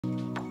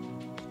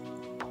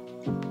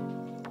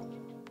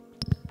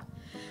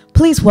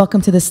Please welcome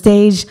to the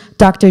stage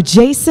Dr.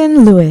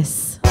 Jason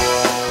Lewis.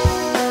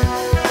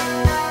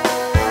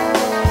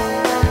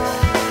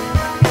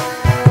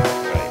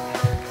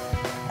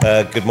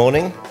 Good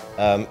morning.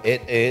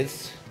 It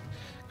is,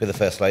 with the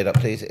first slide up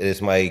please, it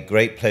is my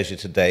great pleasure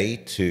today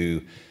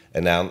to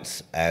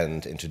announce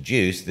and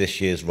introduce this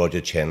year's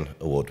Roger Tsien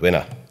Award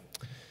winner.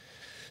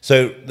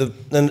 So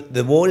the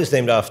award is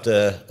named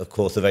after, of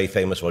course, the very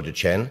famous Roger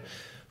Tsien.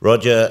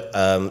 Roger,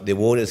 the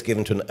award is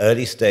given to an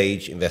early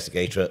stage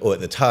investigator, or at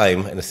the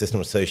time, an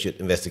assistant associate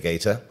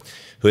investigator,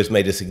 who has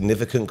made a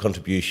significant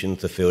contribution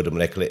to the field of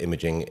molecular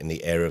imaging in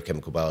the area of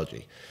chemical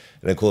biology.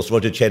 And of course,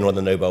 Roger Tsien won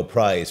the Nobel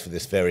Prize for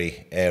this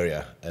very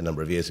area a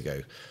number of years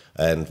ago.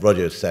 And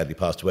Roger sadly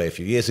passed away a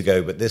few years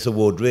ago, but this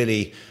award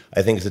really,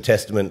 I think, is a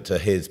testament to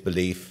his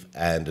belief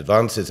and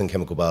advances in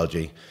chemical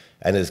biology,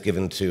 and is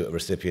given to a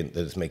recipient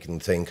that is making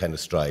the same kind of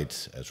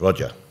strides as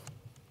Roger.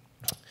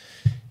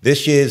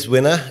 This year's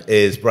winner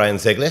is Brian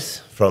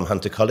Zeglis from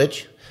Hunter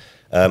College.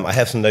 I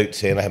have some notes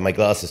here, and I have my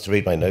glasses to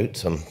read my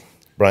notes on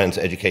Brian's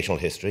educational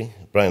history.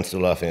 Brian's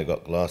still laughing, I've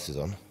got glasses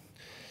on.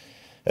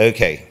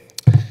 Okay,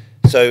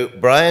 so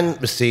Brian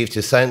received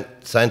his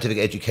scientific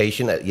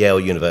education at Yale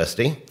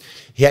University.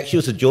 He actually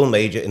was a dual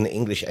major in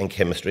English and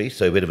chemistry,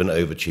 so a bit of an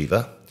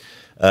overachiever,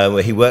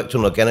 where he worked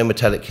on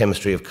organometallic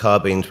chemistry of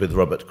carbenes with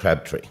Robert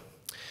Crabtree.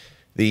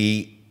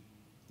 The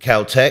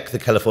Caltech, the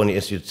California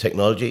Institute of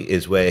Technology,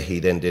 is where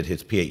he then did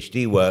his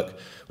PhD work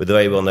with the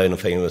very well-known and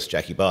famous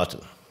Jackie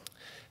Barton.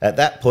 At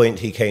that point,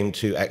 he came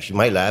to actually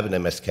my lab in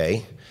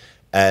MSK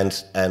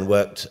and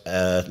worked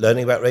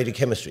learning about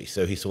radiochemistry.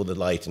 So he saw the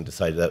light and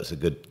decided that was a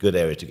good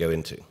area to go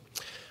into.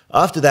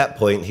 After that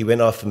point, he went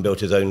off and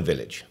built his own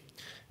village.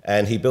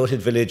 And he built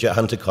his village at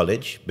Hunter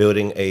College,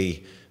 building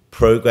a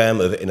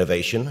program of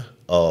innovation,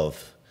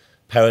 of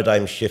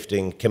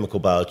paradigm-shifting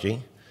chemical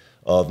biology,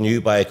 of new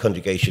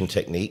bioconjugation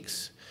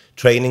techniques,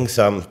 training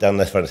some, down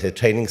the front here,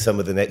 training some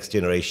of the next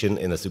generation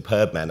in a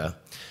superb manner.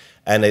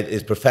 And it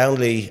is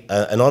profoundly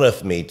an honor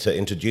for me to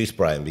introduce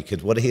Brian,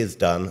 because what he has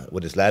done,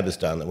 what his lab has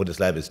done, and what his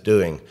lab is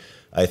doing,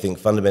 I think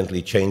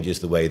fundamentally changes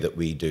the way that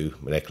we do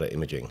molecular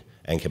imaging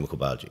and chemical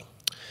biology.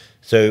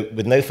 So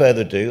with no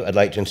further ado, I'd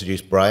like to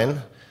introduce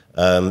Brian,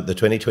 the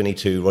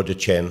 2022 Roger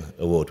Tsien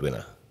Award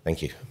winner.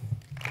 Thank you.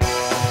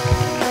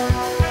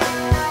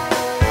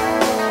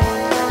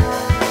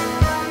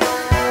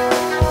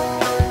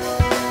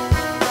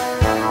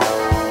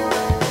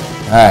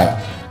 All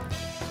right.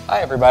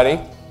 Hi, everybody.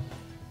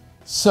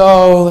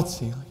 So let's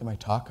see. Look at my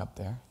talk up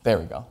there. There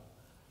we go.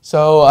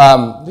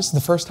 So this is the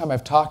first time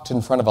I've talked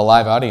in front of a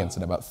live audience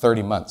in about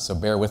 30 months, so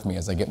bear with me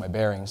as I get my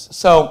bearings.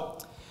 So,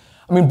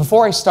 I mean,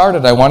 before I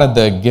started, I wanted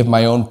to give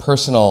my own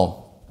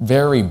personal,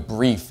 very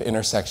brief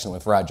intersection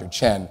with Roger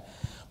Tsien.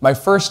 My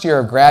first year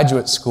of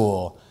graduate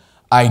school,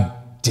 I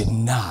did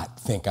not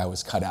think I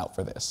was cut out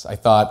for this. I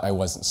thought I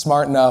wasn't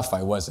smart enough,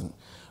 I wasn't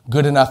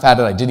good enough at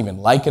it, I didn't even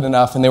like it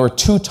enough, and there were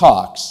two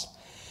talks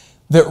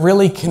that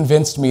really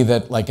convinced me,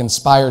 that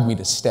inspired me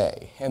to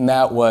stay. And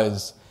that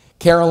was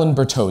Carolyn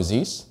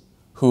Bertozzi's,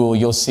 who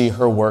you'll see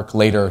her work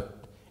later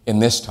in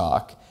this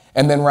talk,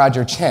 and then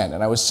Roger Tsien.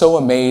 And I was so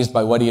amazed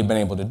by what he had been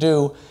able to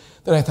do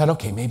that I thought,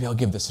 okay, maybe I'll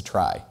give this a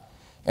try.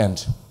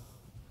 And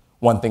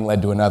one thing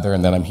led to another,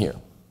 and then I'm here.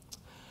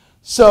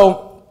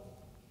 So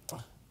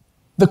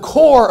the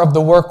core of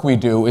the work we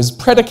do is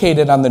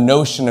predicated on the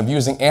notion of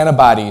using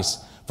antibodies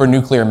for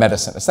nuclear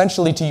medicine,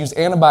 essentially to use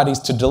antibodies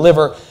to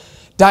deliver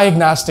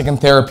diagnostic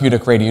and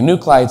therapeutic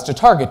radionuclides to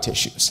target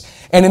tissues.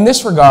 And in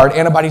this regard,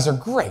 antibodies are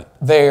great.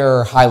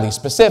 They're highly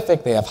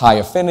specific, they have high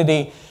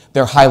affinity,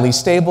 they're highly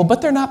stable,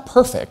 but they're not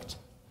perfect.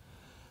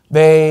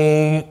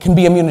 They can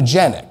be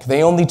immunogenic.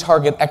 They only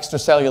target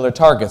extracellular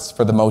targets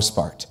for the most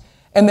part.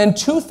 And then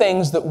two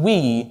things that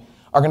we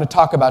are going to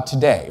talk about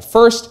today.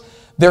 First,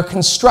 their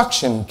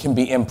construction can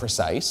be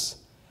imprecise.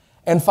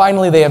 And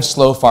finally, they have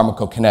slow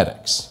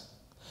pharmacokinetics.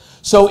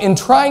 So in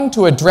trying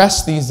to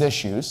address these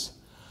issues,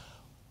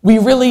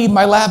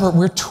 my lab,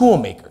 we're tool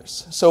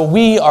makers. So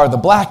we are the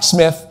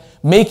blacksmith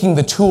making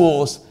the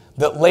tools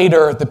that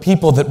later the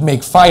people that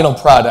make final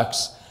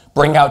products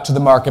bring out to the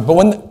market.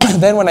 But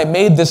then when I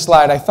made this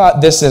slide, I thought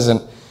this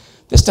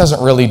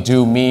doesn't really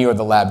do me or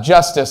the lab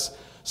justice.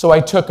 So I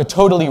took a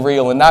totally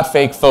real and not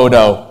fake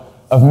photo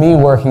of me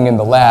working in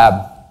the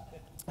lab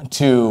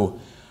to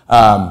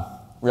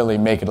really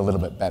make it a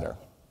little bit better.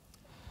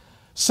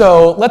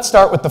 So let's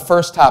start with the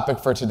first topic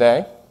for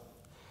today,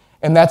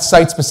 and that's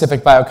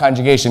site-specific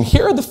bioconjugation.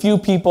 Here are the few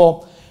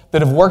people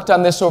that have worked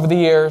on this over the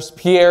years: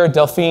 Pierre,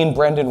 Delphine,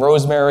 Brendan,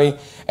 Rosemary,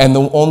 and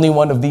the only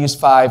one of these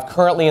five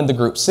currently in the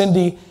group,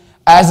 Cindy.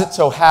 As it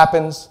so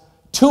happens,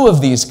 two of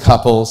these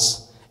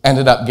couples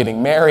ended up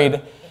getting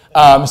married.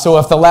 So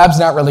if the lab's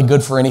not really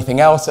good for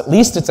anything else, at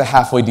least it's a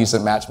halfway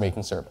decent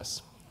matchmaking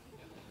service.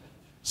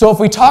 So if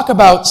we talk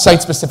about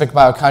site-specific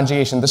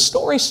bioconjugation, the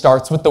story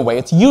starts with the way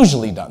it's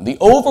usually done. The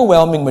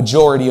overwhelming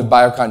majority of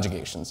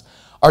bioconjugations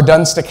are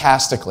done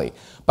stochastically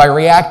by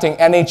reacting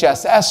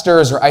NHS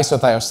esters or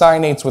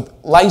isothiocyanates with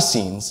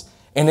lysines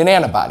in an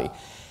antibody.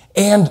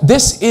 And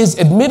this is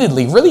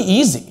admittedly really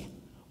easy,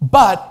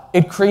 but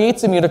it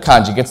creates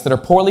immunoconjugates that are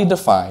poorly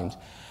defined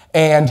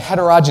and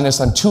heterogeneous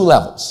on two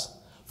levels.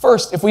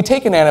 First, if we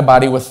take an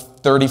antibody with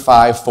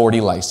 35, 40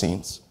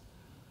 lysines,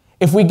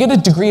 if we get a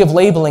degree of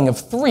labeling of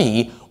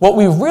 3, what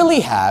we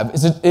really have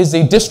is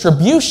a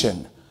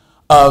distribution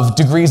of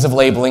degrees of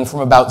labeling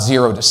from about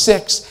 0 to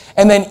 6,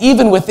 and then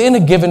even within a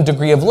given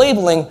degree of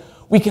labeling,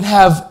 we can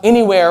have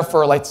anywhere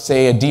for, let's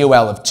say, a DOL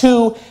of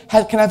 2,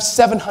 can have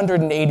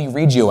 780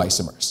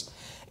 regioisomers.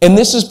 And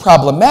this is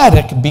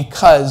problematic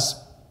because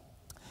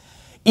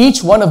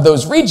each one of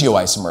those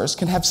regioisomers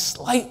can have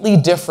slightly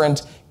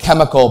different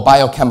chemical,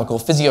 biochemical,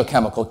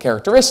 physiochemical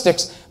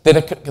characteristics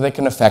that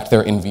can affect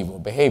their in vivo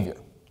behavior.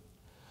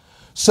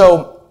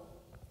 So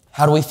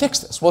how do we fix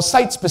this? Well,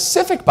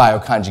 site-specific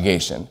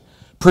bioconjugation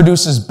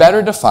produces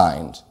better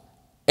defined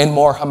and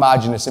more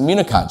homogeneous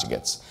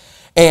immunoconjugates.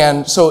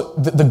 And so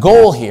the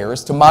goal here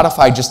is to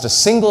modify just a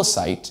single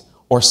site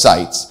or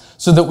sites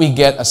so that we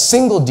get a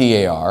single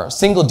DAR, a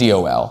single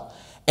DOL,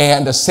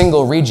 and a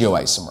single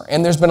regioisomer.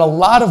 And there's been a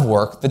lot of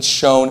work that's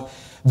shown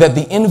that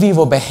the in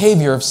vivo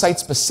behavior of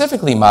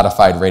site-specifically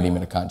modified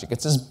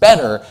radioimmunoconjugates is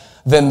better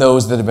than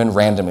those that have been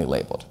randomly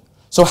labeled.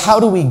 So how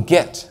do we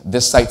get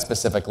this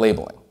site-specific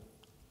labeling?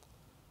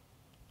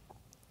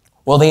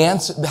 Well, the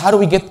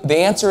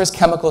answer is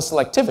chemical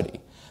selectivity.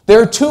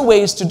 There are two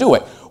ways to do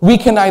it. We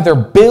can either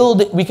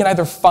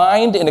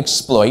find and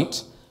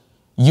exploit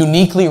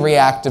uniquely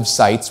reactive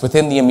sites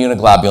within the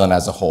immunoglobulin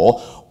as a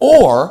whole,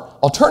 or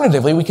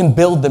alternatively, we can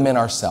build them in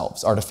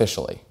ourselves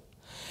artificially.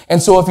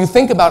 And so if you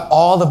think about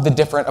all of the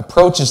different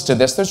approaches to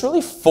this, there's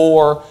really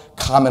 4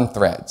 common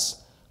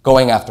threads: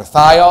 going after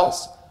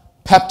thiols,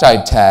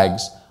 peptide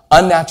tags,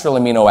 unnatural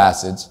amino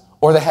acids,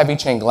 or the heavy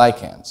chain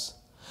glycans.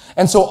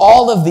 And so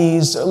all of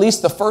these, at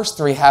least the first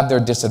 3, have their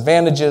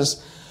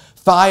disadvantages.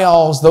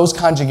 Thiols, those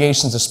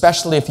conjugations,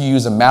 especially if you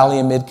use a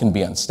maleimide, can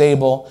be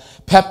unstable.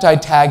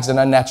 Peptide tags and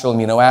unnatural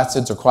amino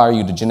acids require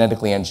you to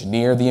genetically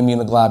engineer the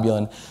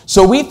immunoglobulin.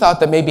 So we thought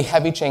that maybe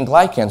heavy chain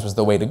glycans was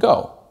the way to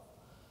go.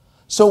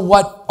 So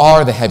what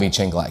are the heavy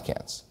chain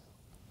glycans?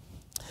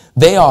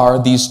 They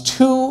are these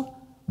 2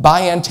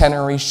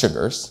 biantennary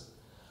sugars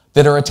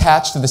that are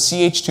attached to the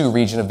CH2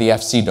 region of the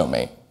Fc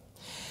domain.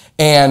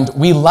 And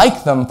we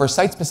like them for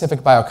site-specific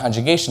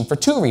bioconjugation for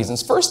 2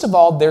 reasons. First of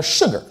all, they're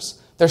sugars.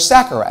 They're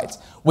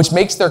saccharides, which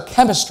makes their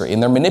chemistry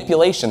and their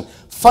manipulation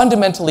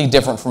fundamentally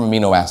different from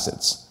amino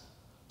acids.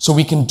 So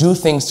we can do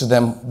things to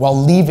them while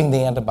leaving the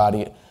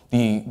antibody,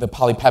 the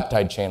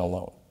polypeptide chain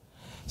alone.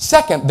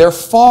 Second, they're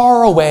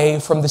far away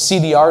from the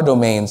CDR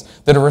domains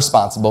that are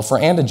responsible for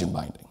antigen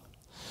binding.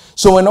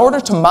 So in order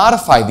to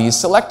modify these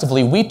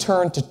selectively, we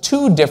turn to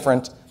 2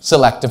 different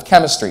selective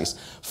chemistries.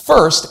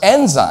 First,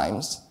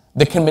 enzymes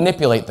that can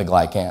manipulate the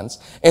glycans,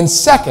 and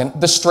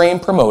second, the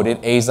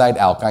strain-promoted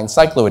azide-alkyne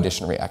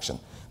cycloaddition reaction.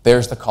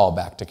 There's the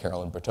callback to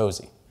Carolyn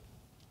Bertozzi.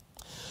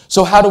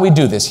 So how do we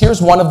do this? Here's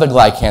one of the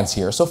glycans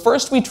here. So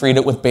first we treat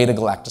it with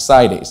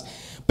beta-galactosidase.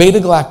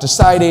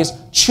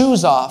 Beta-galactosidase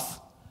chews off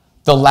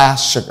the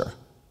last sugar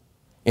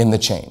in the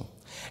chain.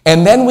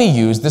 And then we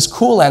use this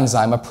cool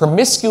enzyme, a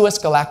promiscuous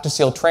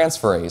galactosyl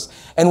transferase.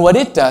 And what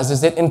it does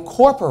is it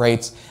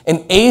incorporates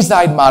an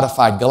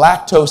azide-modified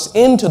galactose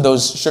into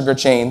those sugar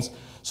chains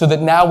so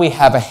that now we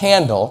have a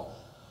handle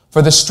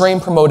for the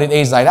strain-promoted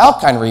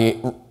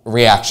azide-alkyne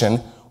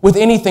reaction with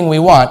anything we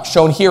want,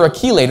 shown here a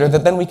chelator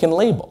that then we can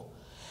label.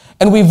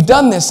 And we've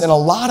done this in a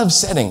lot of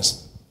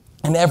settings,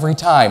 and every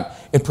time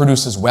it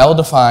produces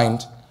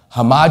well-defined,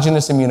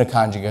 homogeneous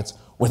immunoconjugates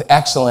with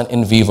excellent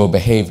in vivo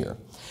behavior.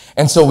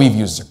 And so we've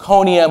used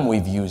zirconium,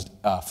 we've used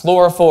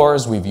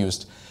fluorophores, we've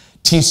used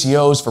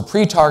TCOs for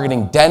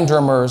pre-targeting,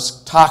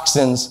 dendrimers,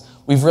 toxins.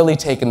 We've really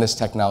taken this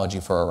technology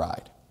for a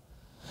ride.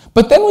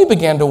 But then we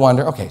began to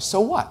wonder, okay, so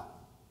what?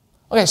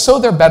 Okay, so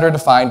they're better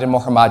defined and more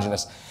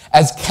homogeneous.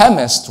 As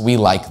chemists, we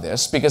like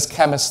this because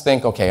chemists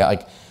think, okay,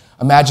 like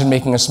imagine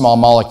making a small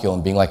molecule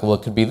and being like, well,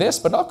 it could be this,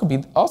 but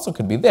it also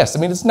could be this. I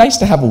mean, it's nice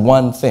to have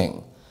one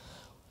thing.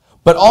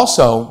 But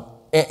also,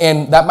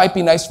 and that might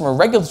be nice from a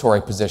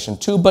regulatory position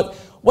too, but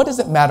what does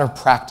it matter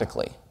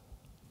practically?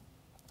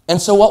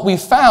 And so what we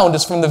found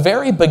is from the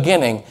very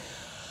beginning,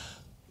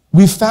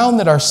 we found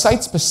that our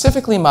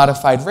site-specifically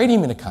modified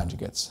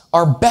radioimmunoconjugates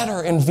are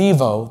better in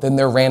vivo than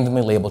their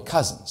randomly labeled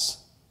cousins.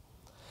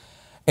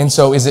 And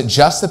so is it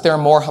just that they're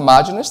more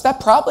homogeneous?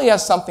 That probably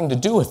has something to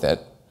do with it,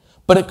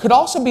 but it could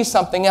also be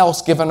something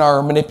else given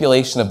our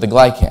manipulation of the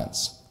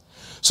glycans.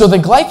 So the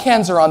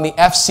glycans are on the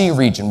Fc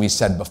region, we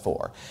said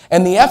before,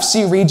 and the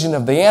Fc region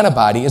of the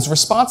antibody is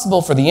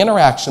responsible for the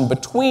interaction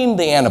between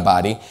the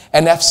antibody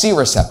and Fc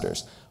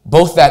receptors.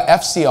 Both that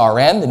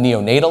FcRn, the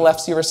neonatal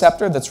Fc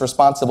receptor that's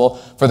responsible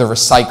for the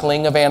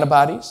recycling of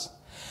antibodies,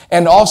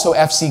 and also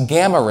Fc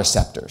gamma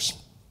receptors.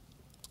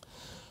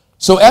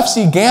 So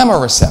Fc gamma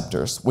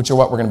receptors, which are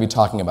what we're going to be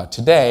talking about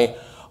today,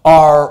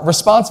 are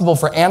responsible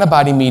for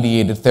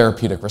antibody-mediated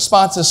therapeutic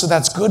responses, so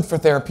that's good for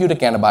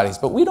therapeutic antibodies,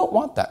 but we don't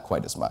want that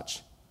quite as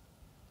much.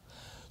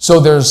 So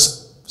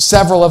there's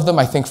several of them,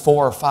 I think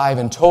 4 or 5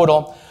 in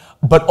total,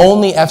 but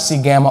only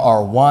Fc gamma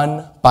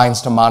R1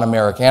 binds to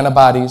monomeric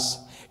antibodies.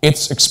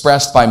 It's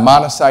expressed by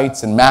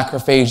monocytes and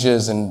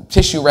macrophages and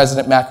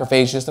tissue-resident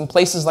macrophages in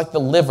places like the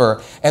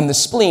liver and the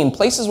spleen,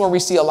 places where we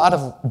see a lot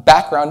of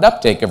background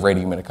uptake of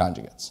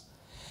radioimmunoconjugates.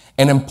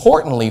 And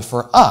importantly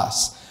for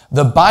us,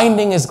 the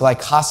binding is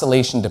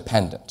glycosylation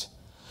dependent.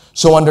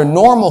 So under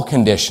normal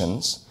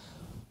conditions,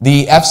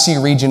 the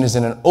FC region is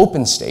in an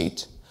open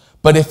state,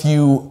 but if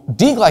you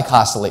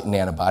deglycosylate an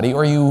antibody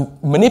or you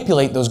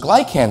manipulate those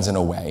glycans in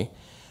a way,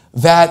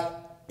 that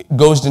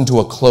goes into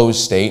a closed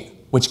state,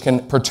 which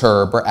can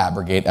perturb or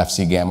abrogate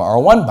Fc gamma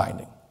R1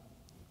 binding.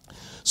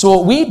 So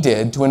what we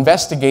did to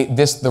investigate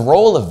the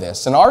role of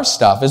this in our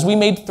stuff is we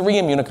made 3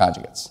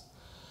 immunoconjugates.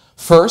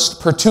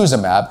 First,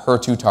 pertuzumab,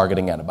 HER2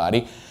 targeting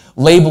antibody,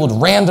 labeled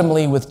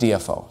randomly with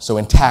DFO, so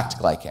intact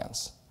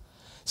glycans.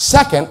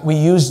 Second, we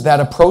used that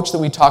approach that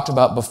we talked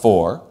about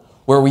before,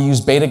 where we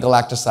used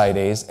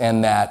beta-galactosidase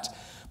and that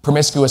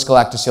promiscuous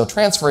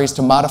galactosyltransferase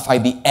to modify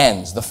the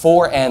ends, the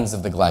 4 ends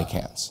of the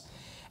glycans.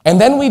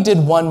 And then we did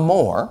one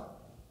more,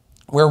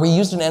 where we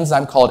used an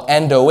enzyme called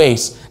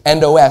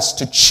NOS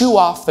to chew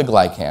off the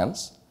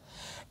glycans,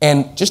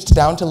 and just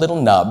down to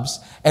little nubs,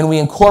 and we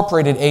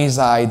incorporated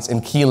azides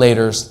and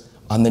chelators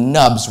on the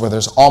nubs where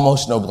there's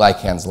almost no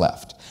glycans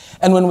left.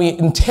 And when we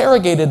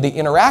interrogated the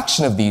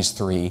interaction of these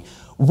 3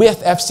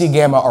 with Fc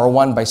gamma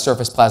R1 by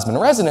surface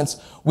plasmon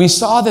resonance, we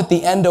saw that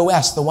the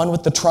NOS, the one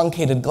with the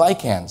truncated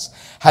glycans,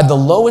 had the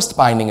lowest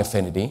binding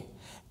affinity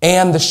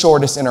and the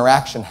shortest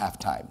interaction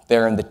half-time,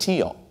 there in the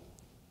teal.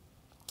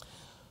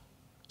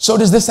 So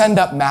does this end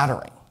up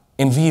mattering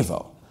in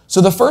vivo?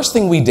 So the first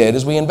thing we did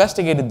is we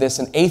investigated this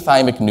in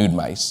athymic nude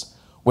mice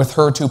with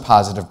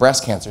HER2-positive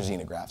breast cancer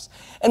xenografts.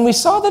 And we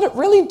saw that it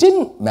really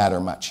didn't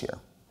matter much here.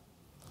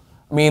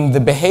 I mean,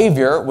 the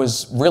behavior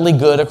was really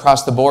good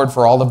across the board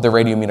for all of the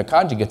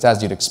radioimmunoconjugates,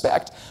 as you'd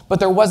expect, but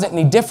there wasn't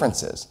any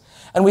differences.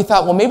 And we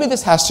thought, well, maybe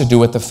this has to do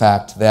with the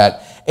fact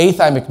that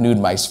athymic nude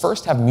mice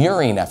first have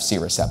murine Fc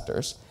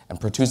receptors, and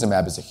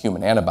pertuzumab is a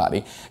human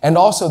antibody, and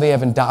also they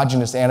have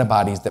endogenous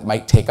antibodies that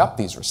might take up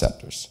these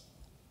receptors.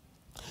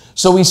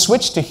 So we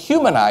switched to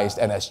humanized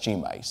NSG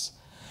mice.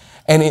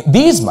 And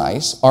these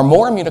mice are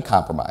more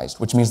immunocompromised,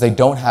 which means they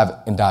don't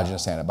have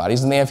endogenous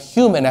antibodies, and they have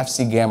human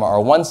Fc gamma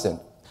R1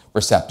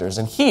 receptors.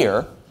 And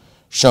here,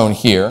 shown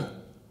here,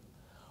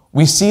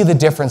 we see the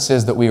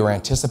differences that we were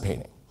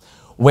anticipating,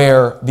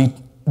 where the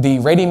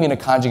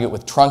radioimmunoconjugate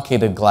with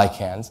truncated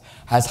glycans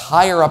has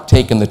higher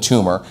uptake in the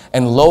tumor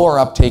and lower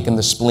uptake in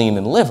the spleen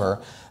and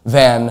liver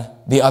than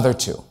the other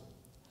 2.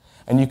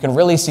 And you can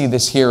really see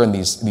this here in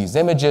these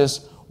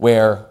images,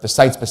 where the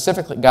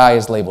site-specific guy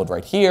is labeled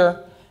right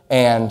here,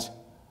 and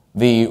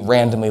the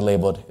randomly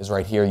labeled is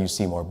right here. You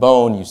see more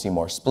bone, you see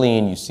more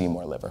spleen, you see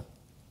more liver.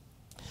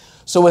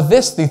 So with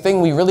this, the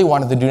thing we really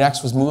wanted to do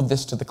next was move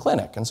this to the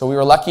clinic. And so we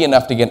were lucky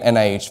enough to get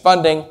NIH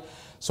funding,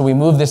 so we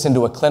moved this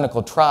into a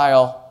clinical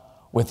trial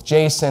with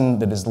Jason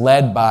that is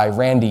led by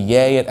Randy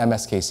Ye at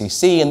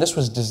MSKCC, and this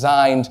was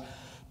designed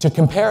to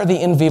compare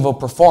the in vivo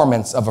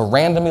performance of a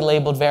randomly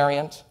labeled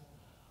variant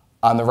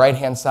on the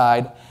right-hand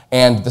side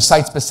and the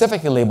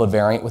site-specifically labeled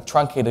variant with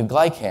truncated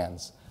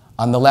glycans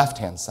on the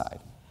left-hand side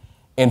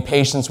in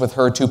patients with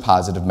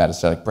HER2-positive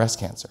metastatic breast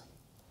cancer.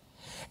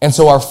 And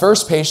so our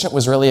first patient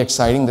was really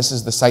exciting. This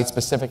is the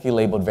site-specifically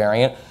labeled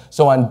variant.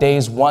 So on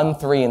days 1,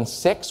 3, and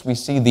 6, we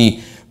see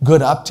the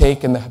good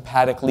uptake in the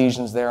hepatic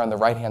lesions there on the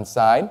right-hand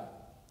side.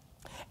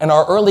 And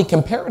our early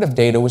comparative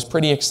data was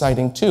pretty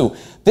exciting too.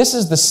 This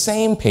is the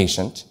same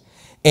patient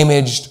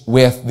imaged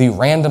with the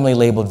randomly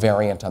labeled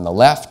variant on the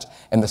left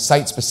and the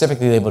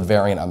site-specifically labeled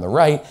variant on the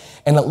right.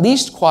 And at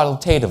least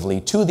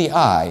qualitatively, to the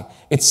eye,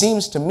 it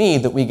seems to me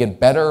that we get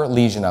better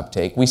lesion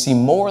uptake. We see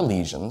more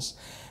lesions,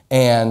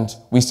 and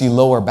we see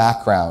lower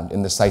background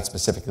in the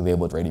site-specifically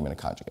labeled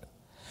radioimmunoconjugate.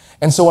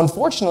 And so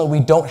unfortunately,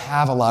 we don't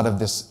have a lot of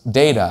this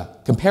data,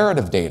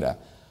 comparative data,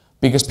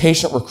 because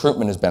patient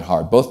recruitment has been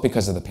hard, both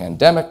because of the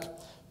pandemic,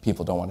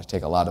 people don't want to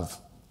take a lot of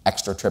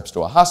extra trips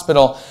to a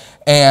hospital,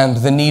 and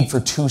the need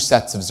for 2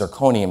 sets of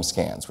zirconium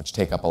scans, which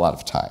take up a lot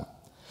of time.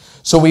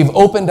 So we've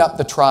opened up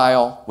the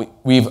trial,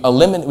 we've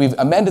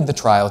amended the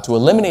trial to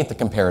eliminate the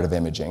comparative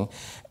imaging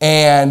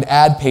and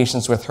add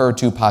patients with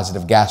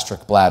HER2-positive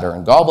gastric, bladder,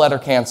 and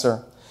gallbladder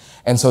cancer.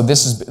 And so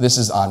this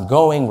is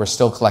ongoing. We're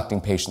still collecting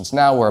patients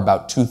now. We're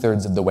about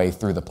 2/3 of the way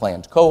through the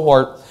planned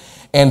cohort,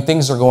 and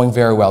things are going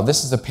very well.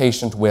 This is a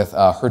patient with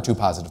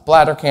HER2-positive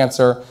bladder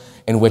cancer,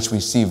 in which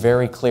we see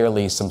very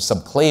clearly some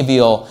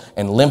subclavial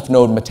and lymph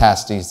node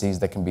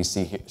metastases that can be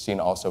seen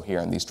also here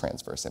in these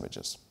transverse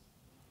images.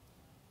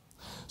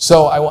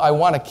 So I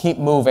want to keep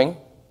moving,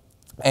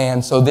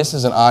 and so this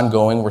is an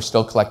ongoing. We're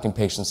still collecting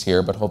patients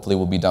here, but hopefully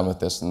we'll be done with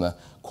this in the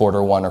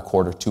Q1 or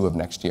Q2 of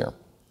next year.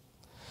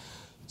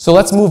 So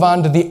let's move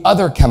on to the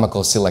other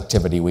chemical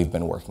selectivity we've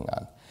been working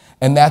on,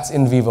 and that's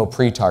in vivo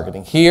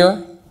pre-targeting.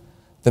 Here,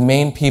 the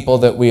main people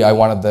that I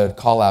wanted to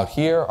call out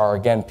here are,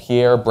 again,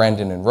 Pierre,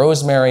 Brendan, and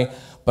Rosemary,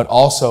 but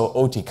also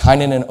Oti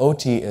Kainanen.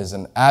 Oti is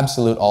an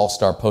absolute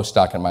all-star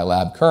postdoc in my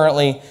lab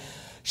currently.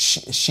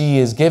 She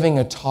is giving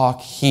a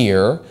talk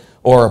here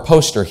or a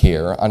poster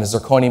here on a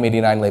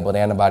zirconium-89 labeled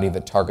antibody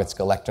that targets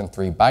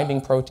galectin-3 binding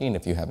protein,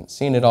 if you haven't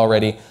seen it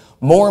already.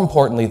 More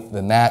importantly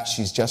than that,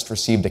 she's just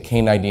received a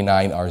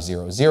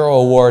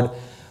K99R00 award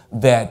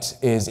that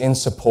is in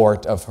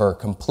support of her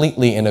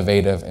completely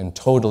innovative and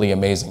totally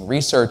amazing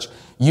research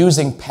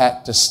using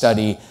PET to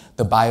study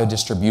the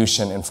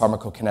biodistribution and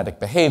pharmacokinetic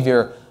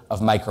behavior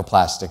of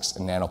microplastics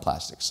and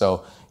nanoplastics.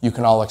 So you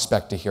can all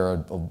expect to hear a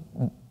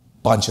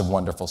bunch of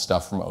wonderful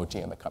stuff from OT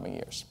in the coming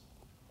years.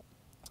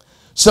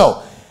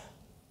 So,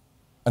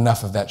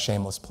 enough of that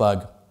shameless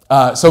plug.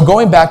 So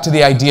going back to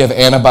the idea of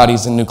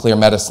antibodies in nuclear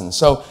medicine.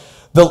 So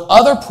the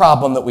other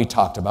problem that we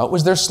talked about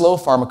was their slow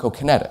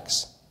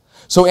pharmacokinetics.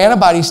 So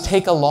antibodies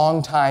take a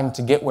long time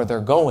to get where they're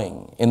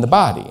going in the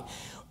body.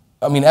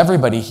 I mean,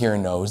 everybody here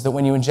knows that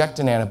when you inject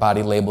an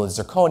antibody labeled as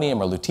zirconium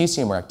or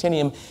lutetium or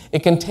actinium,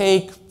 it can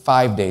take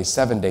 5 days,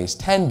 7 days,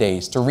 10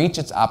 days to reach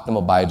its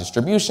optimal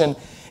biodistribution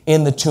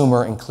in the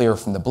tumor and clear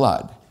from the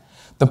blood.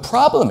 The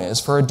problem is,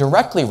 for a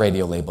directly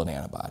radio-labeled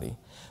antibody,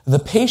 the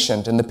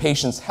patient and the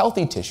patient's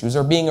healthy tissues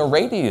are being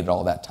irradiated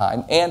all that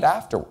time and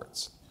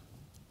afterwards.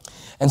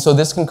 And so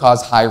this can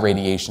cause high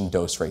radiation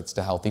dose rates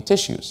to healthy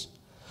tissues.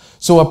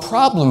 So a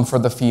problem for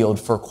the field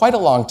for quite a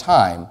long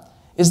time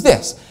is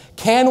this: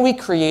 can we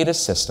create a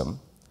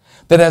system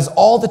that has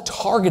all the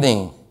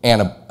targeting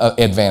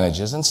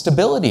advantages and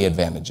stability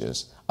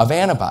advantages of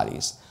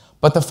antibodies,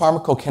 but the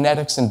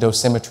pharmacokinetics and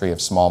dosimetry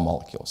of small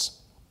molecules?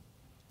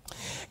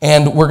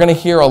 And we're going to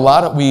hear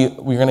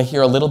we're going to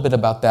hear a little bit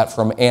about that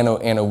from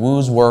Anna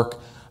Wu's work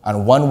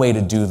on one way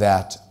to do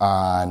that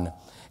on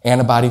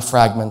antibody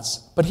fragments.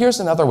 But here's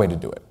another way to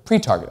do it: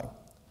 pre-targeting.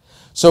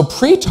 So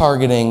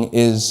pre-targeting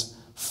is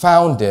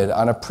founded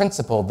on a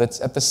principle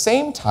that's at the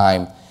same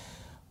time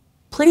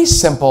pretty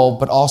simple,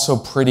 but also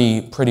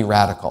pretty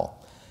radical.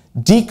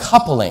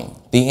 Decoupling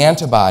the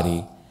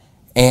antibody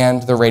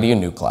and the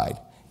radionuclide,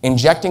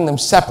 injecting them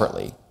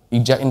separately,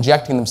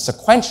 injecting them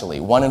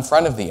sequentially, one in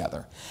front of the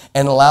other,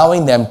 and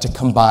allowing them to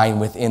combine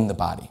within the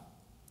body.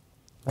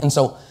 And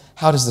so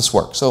how does this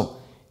work? So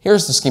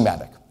here's the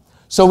schematic.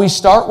 So we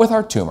start with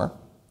our tumor,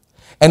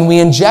 and we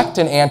inject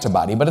an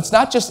antibody, but it's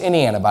not just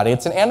any antibody.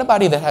 It's an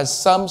antibody that has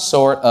some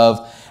sort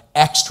of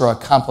extra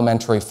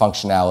complementary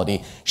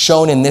functionality,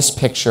 shown in this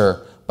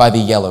picture by the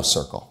yellow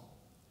circle.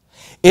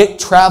 It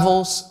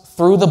travels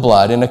through the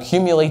blood and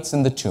accumulates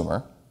in the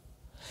tumor,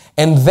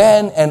 and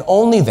then, and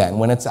only then,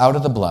 when it's out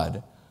of the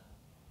blood,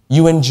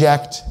 you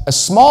inject a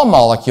small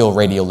molecule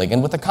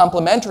radioligand with a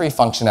complementary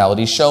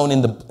functionality shown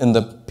in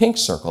the pink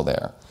circle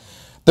there.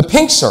 The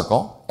pink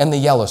circle and the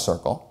yellow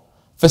circle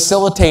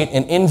facilitate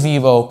an in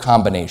vivo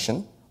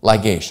combination,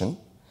 ligation,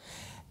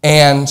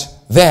 and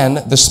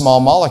then the small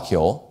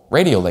molecule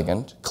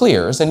radioligand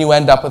clears, and you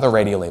end up with a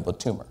radiolabeled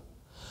tumor.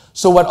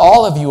 So what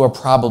all of you are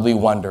probably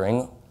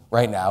wondering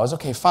right now is,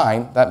 okay,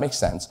 fine, that makes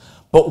sense,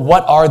 but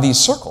what are these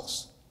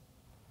circles?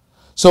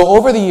 So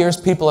over the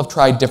years, people have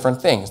tried different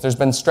things. There's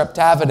been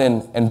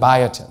streptavidin and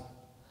biotin,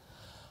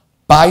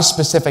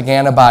 bispecific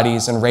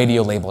antibodies and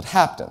radiolabeled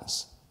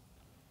haptens,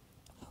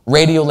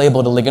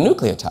 radiolabeled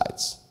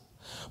oligonucleotides.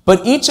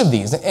 But each of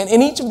these,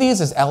 and each of these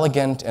is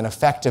elegant and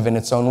effective in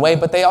its own way,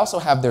 but they also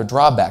have their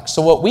drawbacks.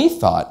 So what we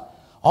thought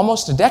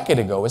almost a decade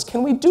ago is,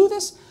 can we do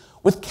this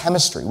with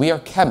chemistry? We are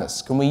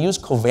chemists. Can we use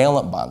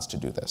covalent bonds to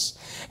do this?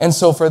 And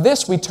so for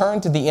this, we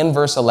turned to the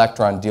inverse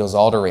electron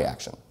Diels-Alder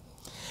reaction.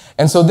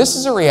 And so this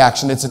is a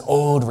reaction, it's an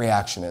old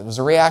reaction. It was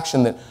a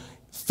reaction that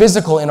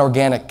physical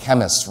inorganic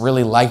chemists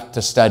really liked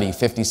to study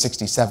 50,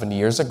 60, 70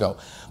 years ago.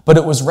 But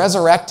it was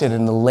resurrected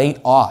in the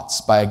late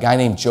aughts by a guy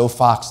named Joe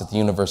Fox at the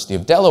University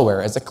of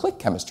Delaware as a click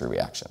chemistry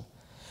reaction.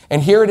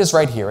 And here it is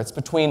right here. It's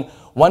between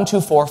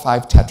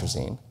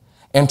 1,2,4,5-tetrazine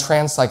and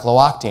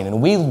transcyclooctane.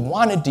 And we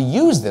wanted to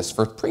use this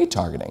for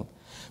pre-targeting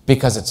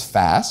because it's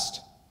fast,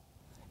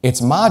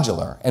 it's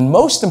modular, and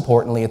most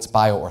importantly, it's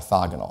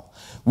bioorthogonal,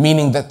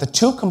 meaning that the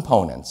two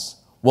components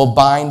will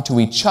bind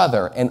to each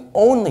other and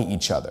only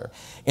each other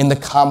in the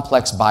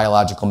complex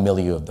biological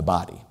milieu of the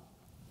body.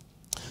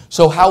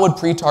 So how would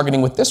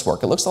pre-targeting with this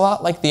work? It looks a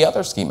lot like the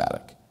other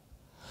schematic.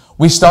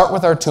 We start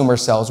with our tumor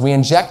cells. We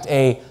inject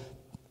an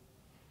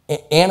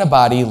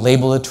antibody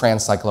labeled as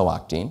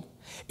transcyclooctane.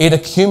 It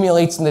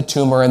accumulates in the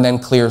tumor and then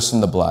clears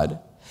from the blood.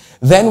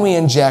 Then we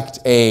inject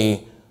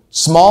a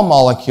small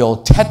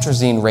molecule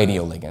tetrazine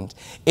radioligand.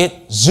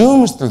 It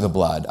zooms through the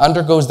blood,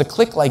 undergoes the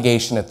click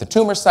ligation at the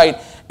tumor site,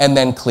 and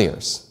then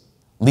clears,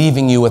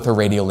 leaving you with a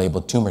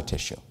radiolabeled tumor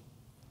tissue.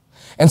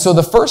 And so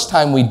the first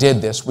time we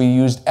did this, we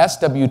used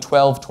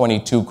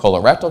SW1222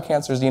 colorectal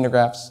cancer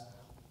xenografts.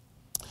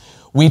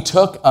 We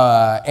took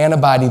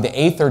antibody, the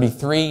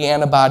A33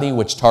 antibody,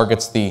 which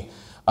targets the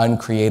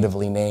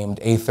uncreatively named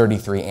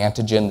A33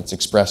 antigen that's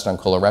expressed on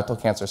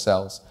colorectal cancer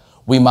cells.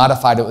 We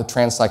modified it with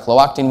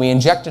transcyclooctane. We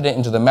injected it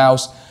into the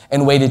mouse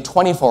and waited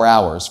 24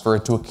 hours for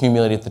it to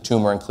accumulate at the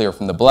tumor and clear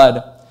from the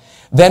blood.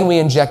 Then we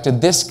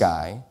injected this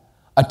guy,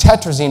 a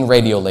tetrazine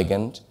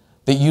radioligand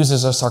that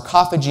uses a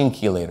sarcophagine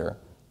chelator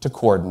to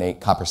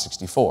coordinate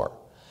copper-64.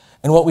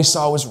 And what we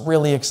saw was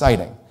really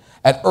exciting.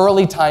 At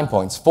early time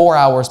points, 4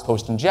 hours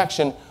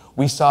post-injection,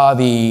 we saw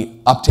the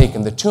uptake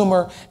in the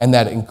tumor, and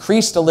that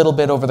increased a little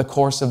bit over the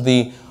course of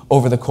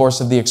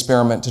the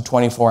experiment to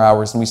 24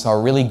 hours, and we saw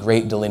a really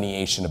great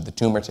delineation of the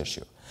tumor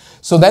tissue.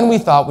 So then we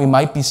thought we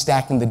might be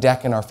stacking the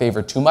deck in our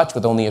favor too much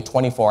with only a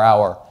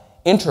 24-hour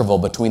interval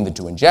between the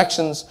two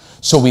injections.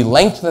 So we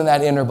lengthened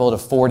that interval to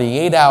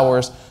 48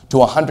 hours to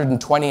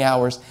 120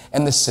 hours,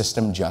 and the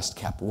system just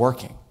kept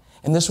working.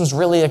 And this was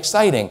really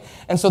exciting.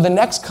 And so the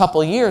next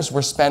couple years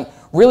were spent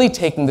really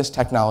taking this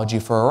technology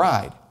for a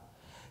ride.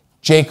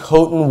 Jake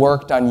Houghton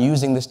worked on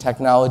using this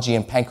technology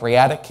in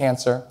pancreatic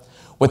cancer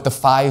with the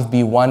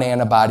 5B1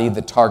 antibody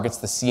that targets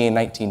the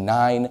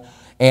CA19-9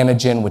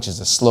 antigen, which is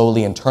a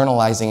slowly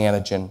internalizing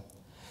antigen.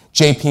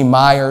 J.P.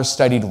 Myers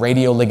studied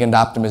radioligand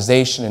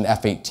optimization and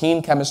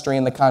F18 chemistry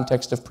in the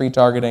context of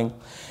pre-targeting.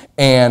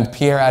 And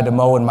Pierre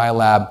Adamo in my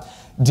lab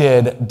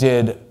did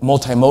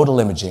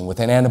multimodal imaging with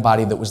an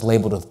antibody that was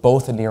labeled with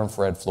both a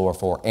near-infrared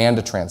fluorophore and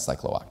a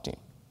transcyclooctene.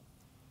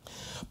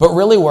 But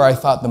really where I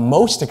thought the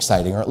most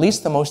exciting, or at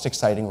least the most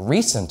exciting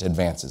recent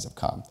advances have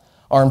come,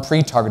 are in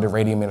pre-targeted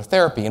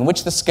radioimmunotherapy, in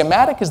which the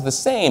schematic is the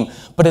same,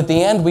 but at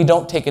the end we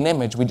don't take an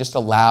image, we just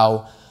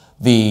allow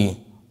the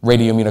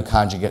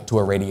radioimmunoconjugate to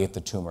irradiate the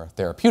tumor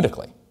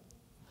therapeutically.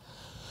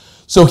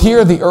 So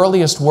here the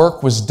earliest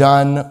work was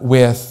done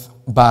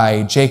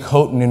by Jake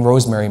Houghton and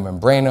Rosemary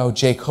Membrano.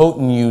 Jake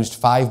Houghton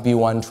used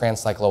 5B1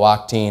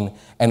 transcyclooctene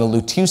and a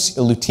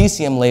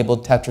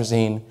lutetium-labeled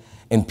tetrazine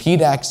in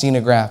PDAC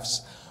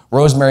xenografts.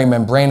 Rosemary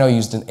Membrano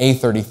used an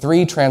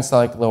A33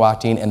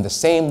 transcyclooctene and the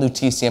same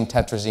lutetium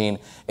tetrazine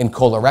in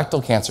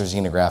colorectal cancer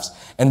xenografts,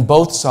 and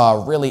both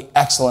saw really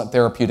excellent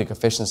therapeutic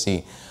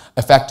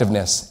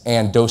effectiveness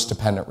and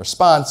dose-dependent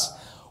response.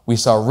 We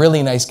saw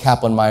really nice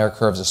Kaplan-Meier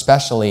curves,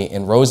 especially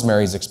in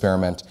Rosemary's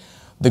experiment.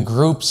 The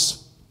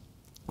groups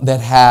that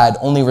had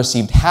only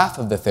received half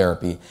of the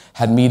therapy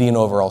had median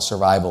overall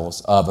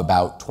survivals of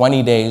about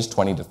 20 days,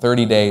 20 to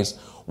 30 days,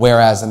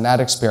 whereas in that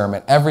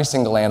experiment, every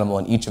single animal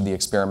in each of the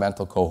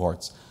experimental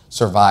cohorts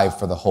survived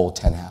for the whole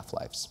 10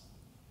 half-lives.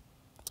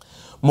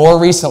 More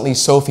recently,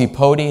 Sophie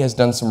Pody has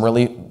done some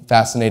really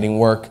fascinating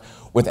work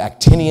with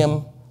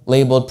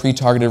actinium-labeled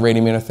pre-targeted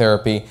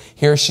radioimmunotherapy.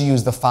 Here she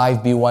used the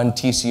 5B1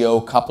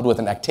 TCO coupled with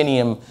an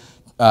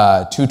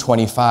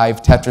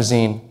actinium-225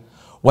 tetrazine.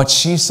 What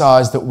she saw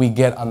is that we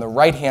get on the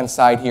right-hand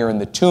side here in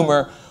the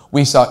tumor,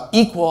 we saw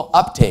equal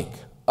uptake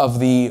of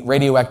the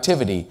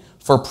radioactivity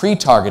for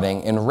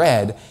pre-targeting in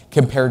red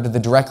compared to the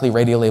directly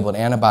radiolabeled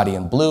antibody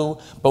in blue,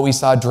 but we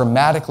saw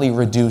dramatically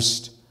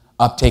reduced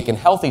uptake in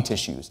healthy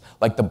tissues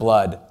like the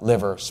blood,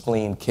 liver,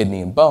 spleen,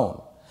 kidney, and bone.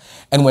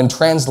 And when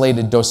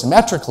translated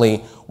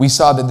dosimetrically, we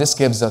saw that this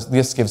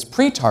gives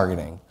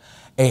pre-targeting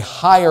a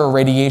higher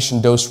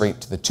radiation dose rate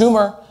to the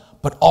tumor,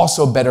 but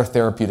also better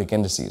therapeutic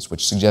indices,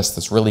 which suggests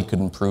this really could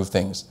improve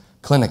things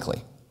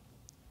clinically.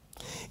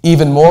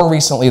 Even more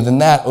recently than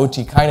that,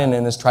 O.T.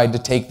 Kainanen has tried to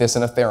take this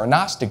in a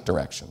theranostic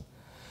direction.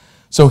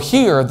 So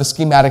here, the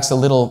schematic's a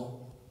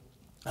little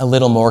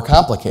more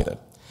complicated.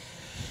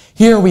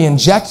 Here, we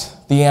inject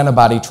the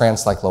antibody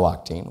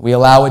transcyclooctene. We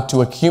allow it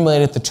to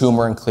accumulate at the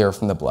tumor and clear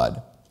from the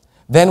blood.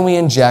 Then we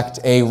inject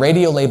a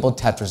radiolabeled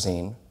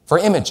tetrazine for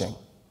imaging.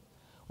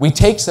 We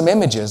take some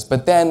images,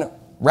 but then,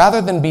 rather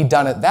than be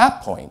done at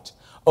that point,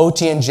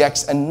 OT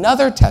injects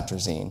another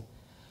tetrazine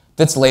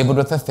that's labeled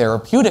with a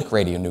therapeutic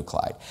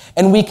radionuclide.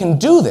 And we can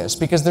do this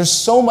because there's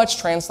so much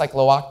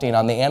transcyclooctene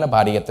on the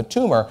antibody at the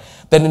tumor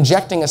that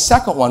injecting a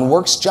second one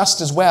works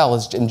just as well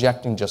as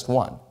injecting just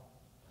one.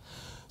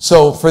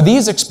 So for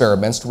these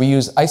experiments, we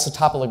use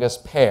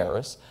isotopologous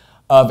pairs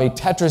of a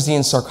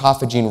tetrazine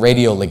sarcophagine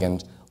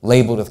radioligand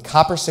labeled with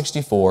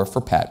copper-64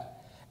 for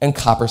PET and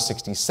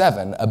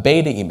copper-67, a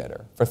beta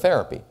emitter, for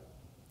therapy.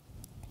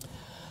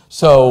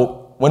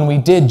 So when we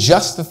did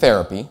just the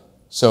therapy,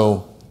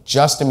 so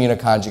just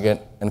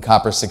immunoconjugate and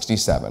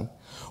copper-67,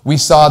 we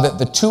saw that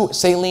the two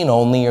saline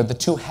only, or the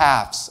two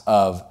halves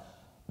of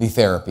the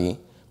therapy,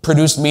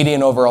 produced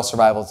median overall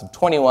survivals of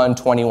 21,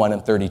 21,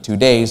 and 32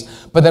 days.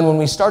 But then when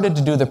we started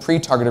to do the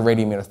pre-targeted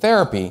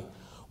radioimmunotherapy,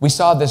 we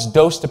saw this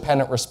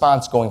dose-dependent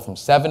response going from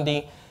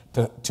 70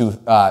 days,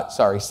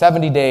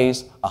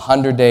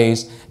 100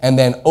 days, and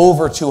then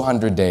over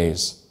 200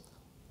 days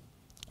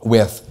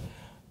with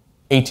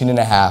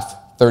 18.5,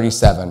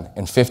 37,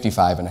 and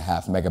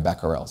 55.5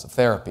 megabecquerels of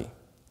therapy.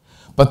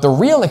 But the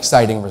real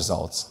exciting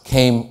results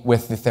came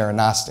with the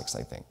theranostics,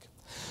 I think.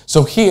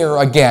 So here,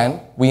 again,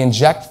 we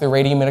inject the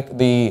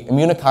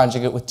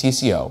immunoconjugate with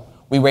TCO.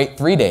 We wait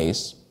 3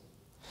 days.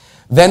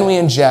 Then we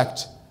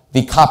inject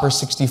the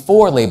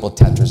copper-64 labeled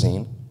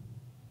tetrazine,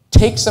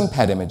 take some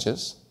PET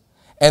images,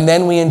 and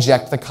then we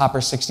inject the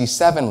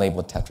copper-67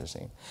 labeled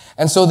tetrazine.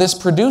 And so this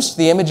produced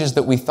the images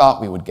that we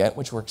thought we would get,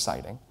 which were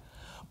exciting.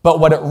 But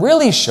what it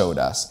really showed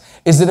us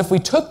is that if we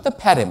took the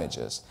PET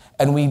images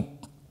and we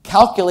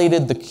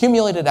calculated the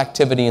cumulated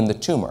activity in the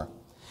tumor,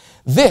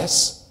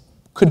 this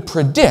could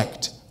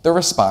predict the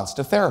response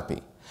to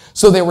therapy.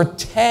 So there were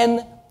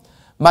 10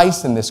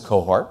 mice in this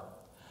cohort.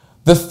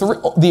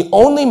 The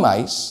only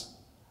mice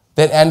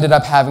that ended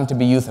up having to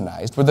be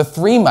euthanized were the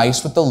 3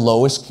 mice with the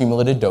lowest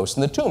cumulative dose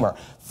in the tumor,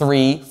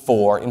 3,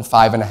 4, and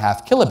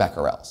 5.5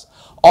 kilobecquerels.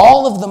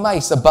 All of the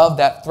mice above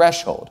that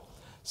threshold,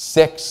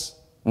 6,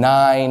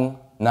 9,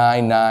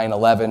 9, 9,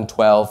 11,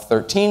 12,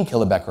 13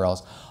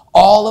 kilobecquerels,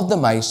 all of the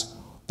mice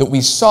that we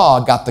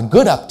saw got the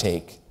good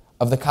uptake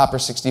of the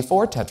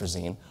copper-64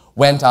 tetrazine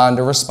went on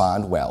to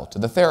respond well to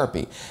the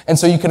therapy. And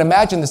so you can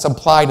imagine this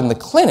applied in the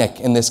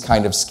clinic in this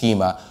kind of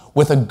schema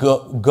with a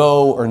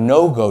go or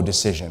no-go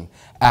decision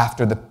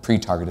after the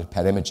pre-targeted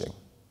PET imaging.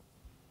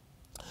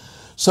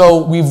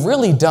 So we've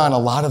really done a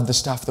lot of the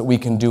stuff that we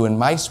can do in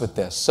mice with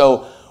this.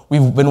 So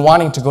we've been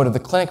wanting to go to the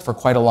clinic for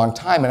quite a long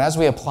time, and as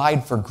we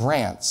applied for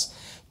grants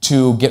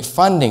to get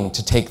funding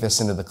to take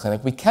this into the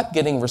clinic, we kept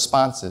getting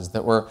responses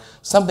that were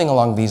something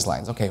along these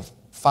lines. Okay,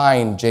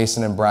 fine,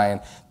 Jason and Brian,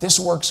 this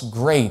works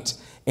great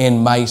in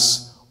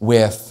mice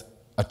with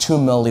a 2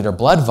 milliliter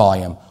blood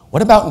volume.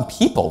 What about in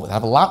people that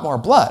have a lot more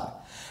blood?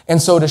 And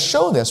so to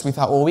show this, we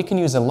thought, well, we can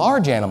use a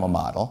large animal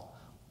model,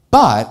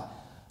 but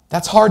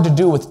that's hard to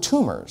do with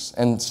tumors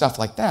and stuff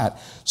like that.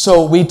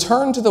 So we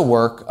turned to the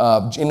work,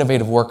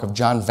 innovative work of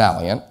John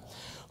Valiant,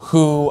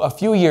 who a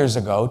few years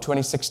ago,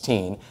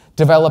 2016,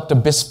 developed a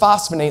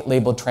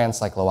bisphosphonate-labeled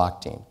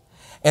transcyclooctane.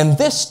 And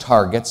this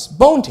targets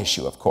bone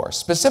tissue, of course,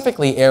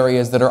 specifically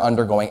areas that are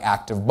undergoing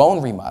active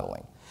bone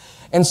remodeling.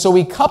 And so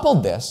we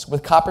coupled this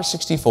with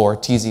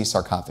copper-64 TZ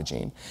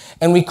sarcophagine,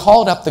 and we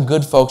called up the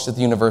good folks at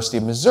the University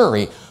of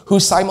Missouri, who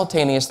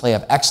simultaneously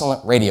have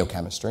excellent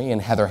radiochemistry in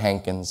Heather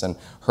Hankins and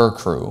her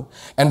crew,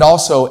 and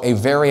also a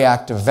very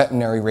active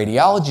veterinary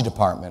radiology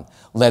department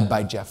led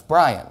by Jeff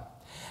Bryan.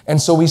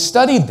 And so we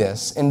studied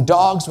this in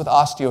dogs with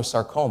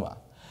osteosarcoma.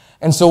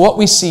 And so what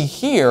we see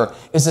here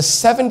is a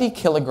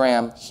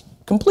 70-kilogram,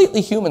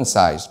 completely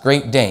human-sized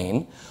Great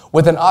Dane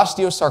with an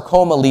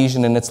osteosarcoma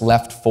lesion in its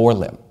left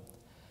forelimb.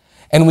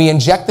 And we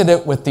injected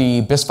it with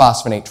the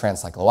bisphosphonate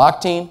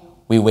transcyclooctane.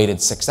 We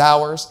waited 6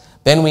 hours.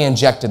 Then we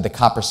injected the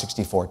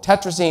copper-64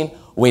 tetrazine,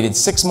 waited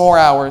 6 more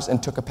hours,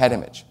 and took a PET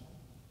image.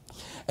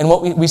 And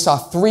what we saw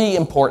 3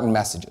 important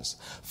messages.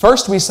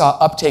 First, we saw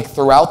uptake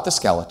throughout the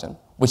skeleton,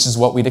 which is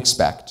what we'd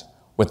expect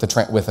with a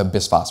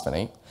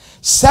bisphosphonate.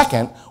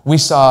 Second, we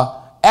saw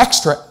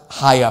extra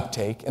high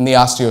uptake in the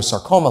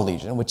osteosarcoma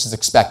lesion, which is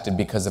expected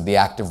because of the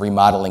active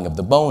remodeling of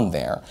the bone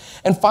there.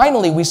 And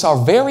finally, we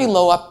saw very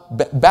low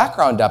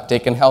background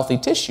uptake in healthy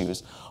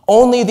tissues,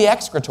 only the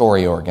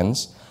excretory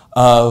organs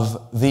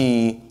of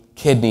the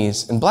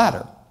kidneys and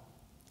bladder.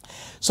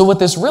 So what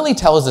this really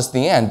tells us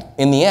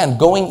in the end,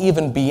 going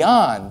even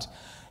beyond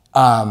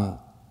the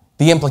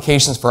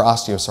implications for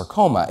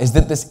osteosarcoma, is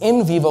that this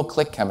in vivo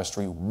click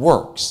chemistry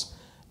works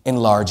in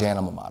large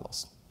animal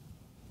models.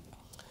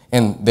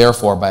 And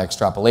therefore, by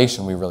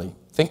extrapolation, we really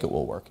think it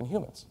will work in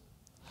humans.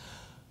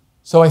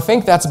 So I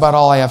think that's about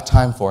all I have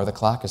time for. The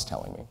clock is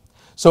telling me.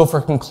 So for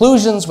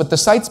conclusions, with the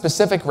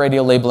site-specific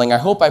radiolabeling, I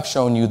hope I've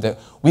shown you that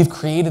we've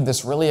created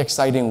this really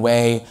exciting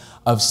way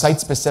of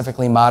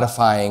site-specifically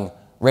modifying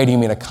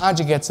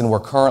radioimmunoconjugates, and we're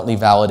currently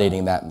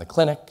validating that in the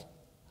clinic.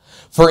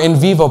 For in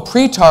vivo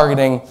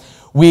pre-targeting,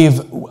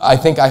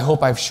 I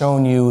hope I've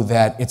shown you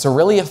that it's a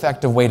really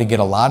effective way to get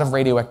a lot of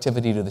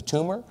radioactivity to the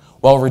tumor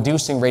while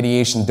reducing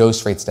radiation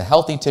dose rates to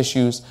healthy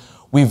tissues.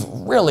 We've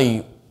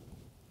really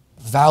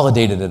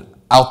validated it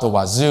out the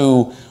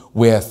wazoo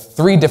with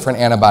 3 different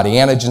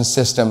antibody-antigen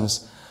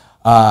systems,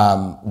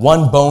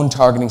 1 bone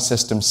targeting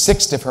system,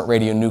 6 different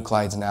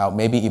radionuclides now,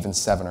 maybe even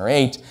 7 or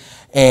 8,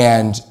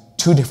 and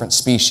 2 different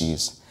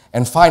species.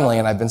 And finally,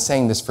 and I've been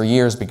saying this for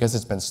years because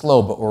it's been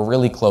slow, but we're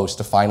really close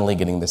to finally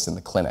getting this in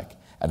the clinic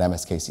at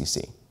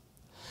MSKCC.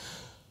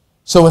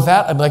 So with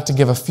that, I'd like to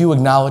give a few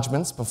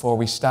acknowledgments before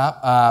we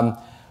stop.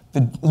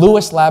 The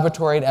Lewis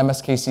Laboratory at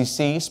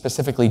MSKCC,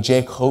 specifically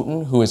Jake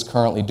Houghton, who is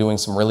currently doing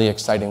some really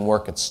exciting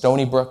work at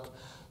Stony Brook,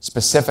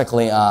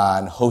 specifically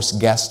on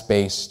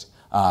host-guest-based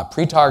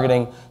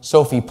pre-targeting.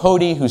 Sophie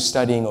Pody, who's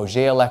studying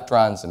Auger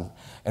electrons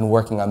and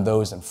working on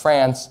those in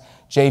France.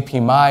 J.P.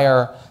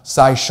 Meyer,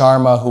 Sai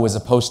Sharma, who was a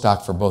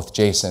postdoc for both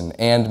Jason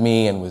and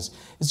me, and is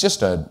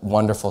just a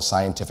wonderful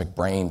scientific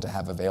brain to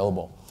have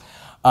available.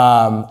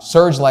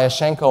 Serge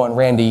Lyashenko and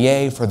Randy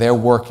Ye for their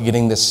work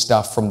getting this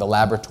stuff from the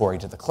laboratory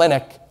to the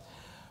clinic.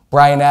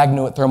 Brian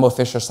Agnew at Thermo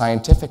Fisher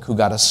Scientific, who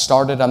got us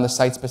started on the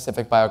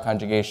site-specific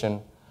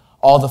bioconjugation.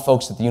 All the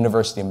folks at the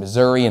University of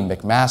Missouri and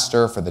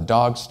McMaster for the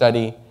dog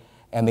study,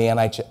 and the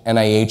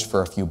NIH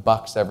for a few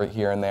bucks every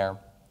here and there.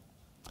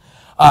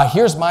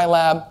 Here's my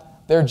lab.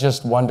 They're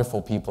just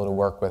wonderful people to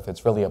work with.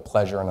 It's really a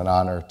pleasure and an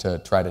honor to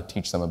try to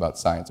teach them about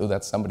science. Oh,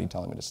 that's somebody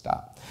telling me to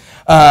stop.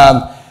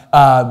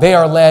 They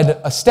are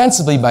led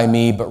ostensibly by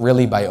me, but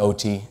really by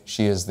Oti.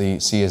 She is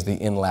the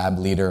in-lab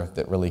leader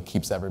that really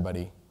keeps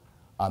everybody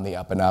on the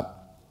up and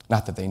up.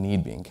 Not that they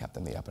need being kept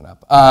on the up and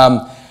up.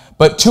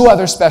 But 2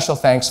 other special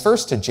thanks.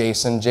 First to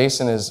Jason.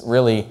 Jason has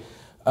really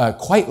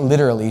quite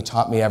literally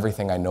taught me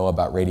everything I know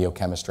about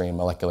radiochemistry and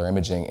molecular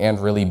imaging, and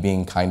really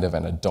being kind of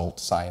an adult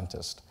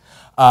scientist.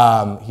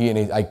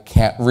 I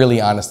can't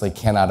really honestly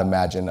cannot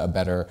imagine a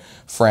better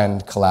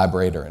friend,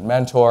 collaborator, and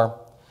mentor.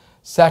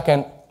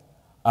 Second,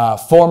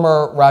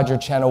 former Roger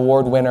Chen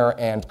Award winner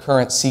and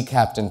current Sea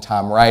Captain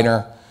Tom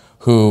Reiner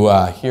who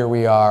here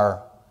we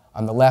are.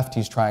 On the left,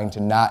 he's trying to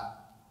not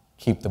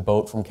keep the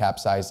boat from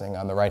capsizing.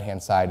 On the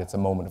right-hand side, it's a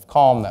moment of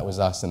calm. That was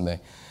us in the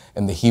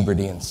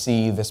Hebridean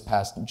Sea this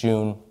past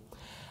June.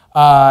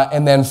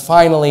 And then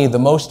finally, the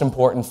most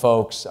important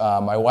folks,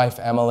 my wife,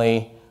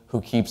 Emily,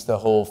 who keeps the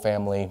whole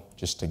family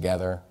just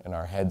together in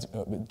our heads,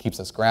 keeps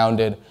us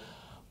grounded.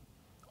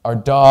 Our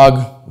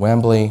dog,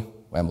 Wembley,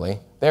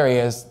 there he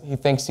is. He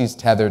thinks he's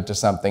tethered to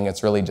something.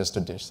 It's really just a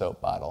dish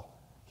soap bottle.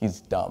 He's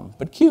dumb,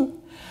 but cute.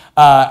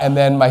 And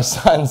then my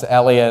sons,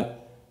 Elliot,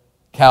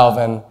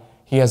 Calvin,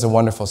 he has a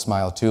wonderful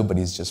smile too, but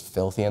he's just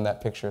filthy in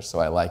that picture, so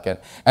I like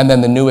it. And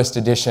then the newest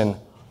addition,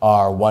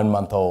 our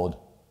 1-month-old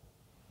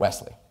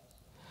Wesley.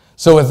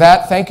 So with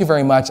that, thank you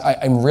very much.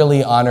 I'm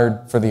really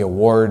honored for the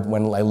award.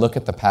 When I look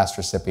at the past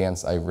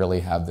recipients, I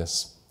really have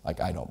this, like,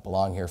 I don't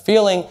belong here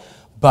feeling,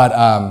 but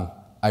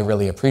I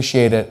really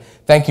appreciate it.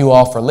 Thank you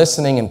all for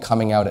listening and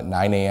coming out at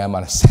 9 a.m.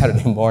 on a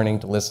Saturday morning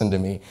to listen to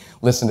me,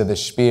 listen to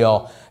this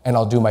spiel, and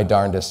I'll do my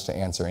darndest to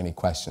answer any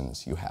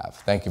questions you have.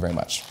 Thank you very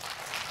much.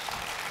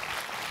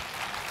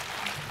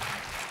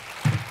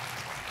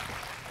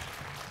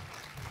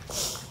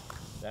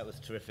 That was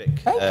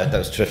terrific. That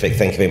was terrific.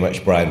 Thank you very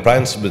much, Brian.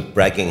 Brian was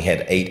bragging he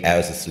had 8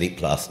 hours of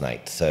sleep last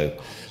night. So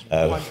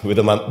with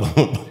a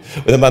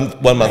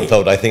 1 month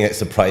old, I think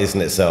it's a surprise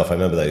in itself. I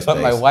remember those days.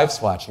 But my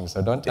wife's watching,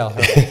 so don't tell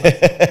her.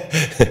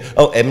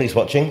 Oh, Emily's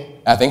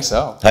watching? I think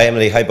so. Hi,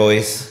 Emily. Hi,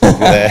 boys. If you're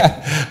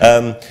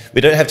there.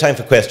 We don't have time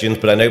for questions,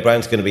 but I know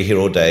Brian's going to be here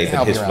all day.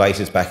 But his flight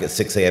is back at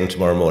 6 a.m.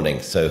 tomorrow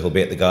morning, so he'll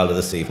be at the gala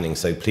this evening.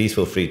 So please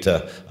feel free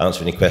to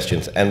answer any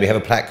questions. And we have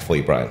a plaque for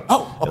you, Brian.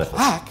 Oh, a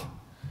plaque?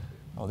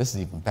 Oh, this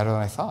is even better than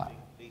I thought.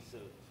 Lisa,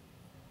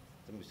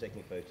 somebody's taking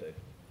a photo.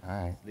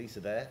 All right. Lisa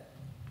there?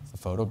 It's the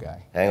photo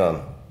guy. Hang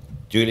on.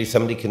 Julie,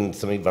 somebody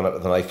run up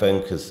with an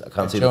iPhone because I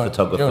can't see the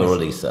photographer or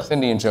Lisa.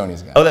 Cindy and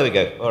Joni's guy. Oh, there we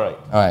go. All right.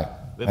 All right.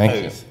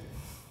 Thank you.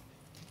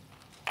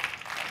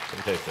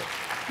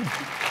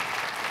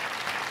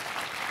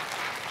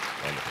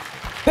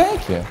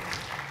 Thank you.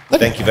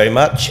 Thank you very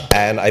much.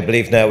 And I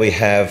believe now we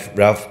have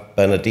Ralph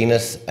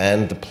Bernardinus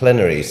and the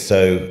plenary.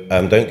 So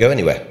don't go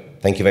anywhere.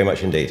 Thank you very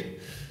much indeed.